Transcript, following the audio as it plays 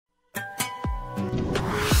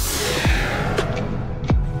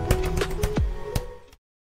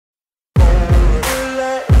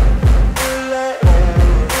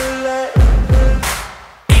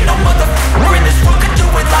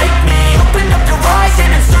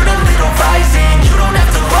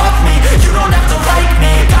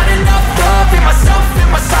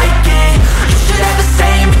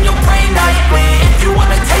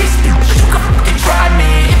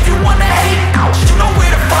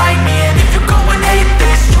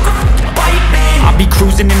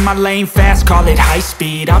my lane fast, call it high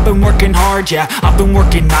speed. I've been working hard, yeah, I've been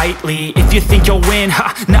working nightly. If you think you'll win,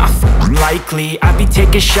 ha, nah, likely. I be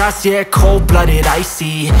taking shots, yeah, cold-blooded,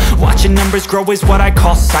 icy. Watching numbers grow is what I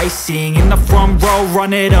call sightseeing. In the front row,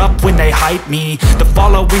 run it up when they hype me. The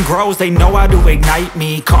following grows, they know how to ignite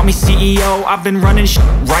me. Call me CEO, I've been running shit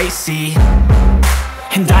right, see.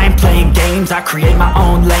 And I ain't playing games, I create my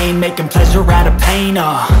own lane, making pleasure out of pain,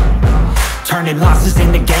 turning losses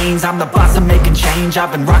into gains. I'm the boss, I'm making change.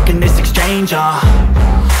 I've been rocking this exchange,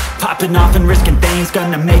 popping off and risking things.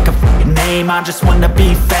 Gonna make a f***ing name. I just wanna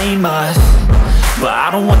be famous, but I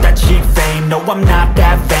don't want that cheap fame. No, I'm not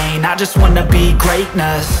that vain. I just wanna be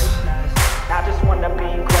greatness. I just wanna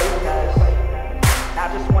be greatness.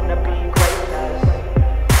 I just wanna be greatness.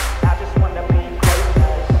 I just wanna be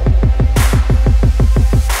greatness.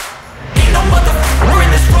 Ain't no motherfucker in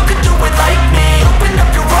this world could do it like me. Open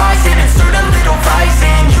up your eyes and insert a little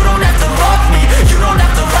rising. You don't have to love me, you don't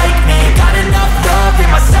have to like me. Got enough love in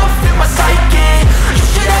myself, in my psyche. You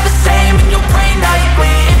should have the same in your brain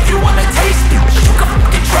nightly. If you wanna taste me, you can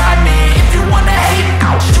fucking try me. If you wanna hate me,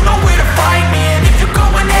 you know where to find me. And if you go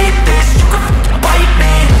and hate this, you can fucking bite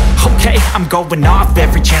me. Okay, I'm going off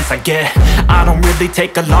every chance I get. I don't really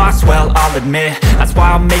take a loss, well, I'll admit. That's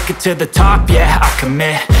why I'll make it to the top, yeah, I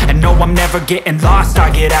commit. And no, I'm never getting lost, I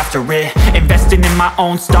get after it. Investing in my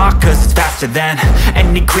own stock, cause it's faster than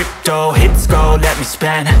any crypto hits go, let me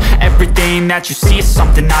spend. Everything that you see is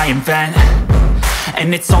something I invent,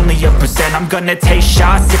 and it's only a percent. I'm gonna take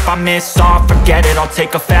shots, if I miss all, forget it. I'll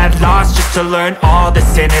take a fat loss just to learn all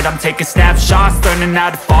that's in it. I'm taking snapshots, learning how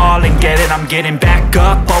to fall and get it. I'm getting back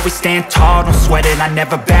up, always stand tall, don't sweat it. I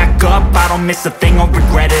never back up, I don't miss a thing or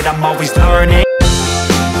regret it. I'm always learning.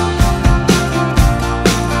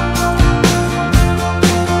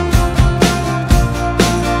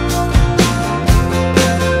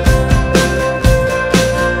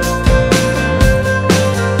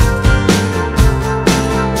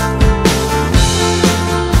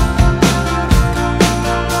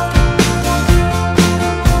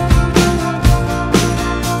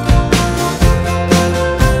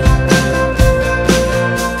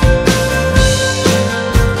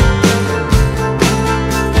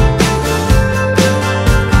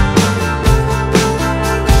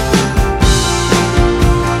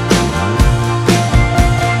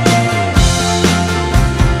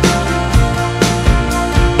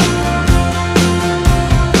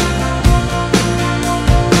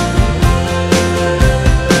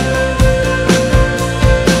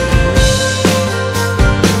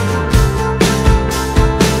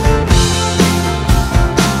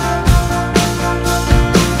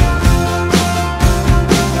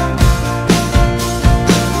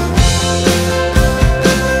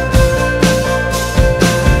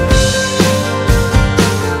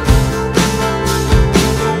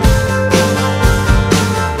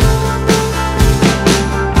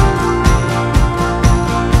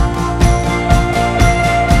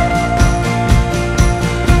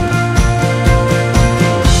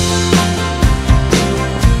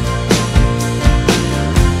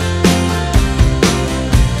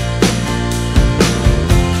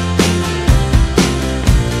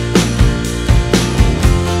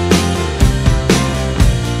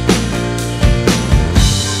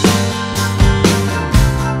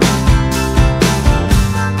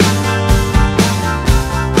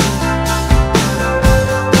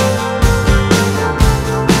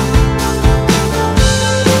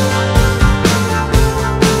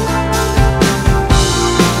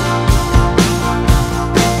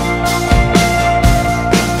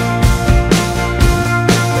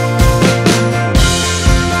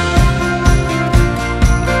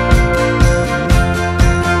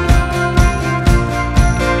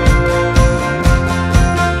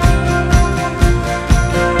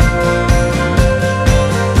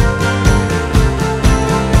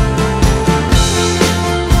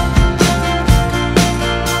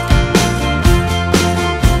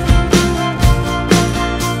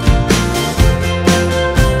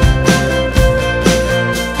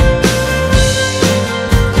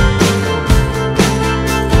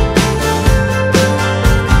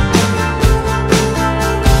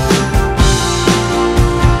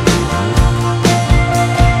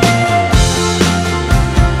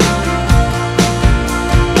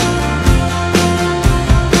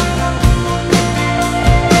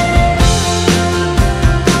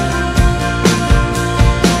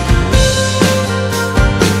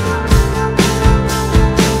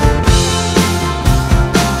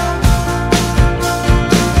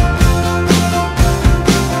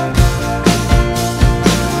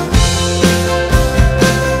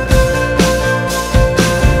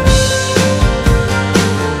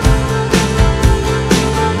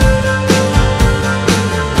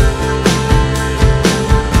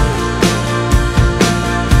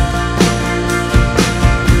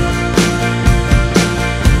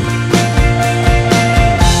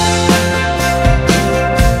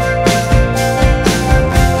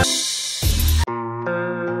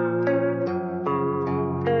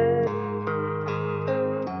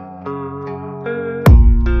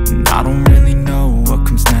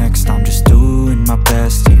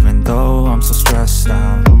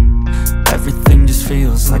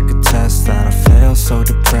 feels like a test that I fail, so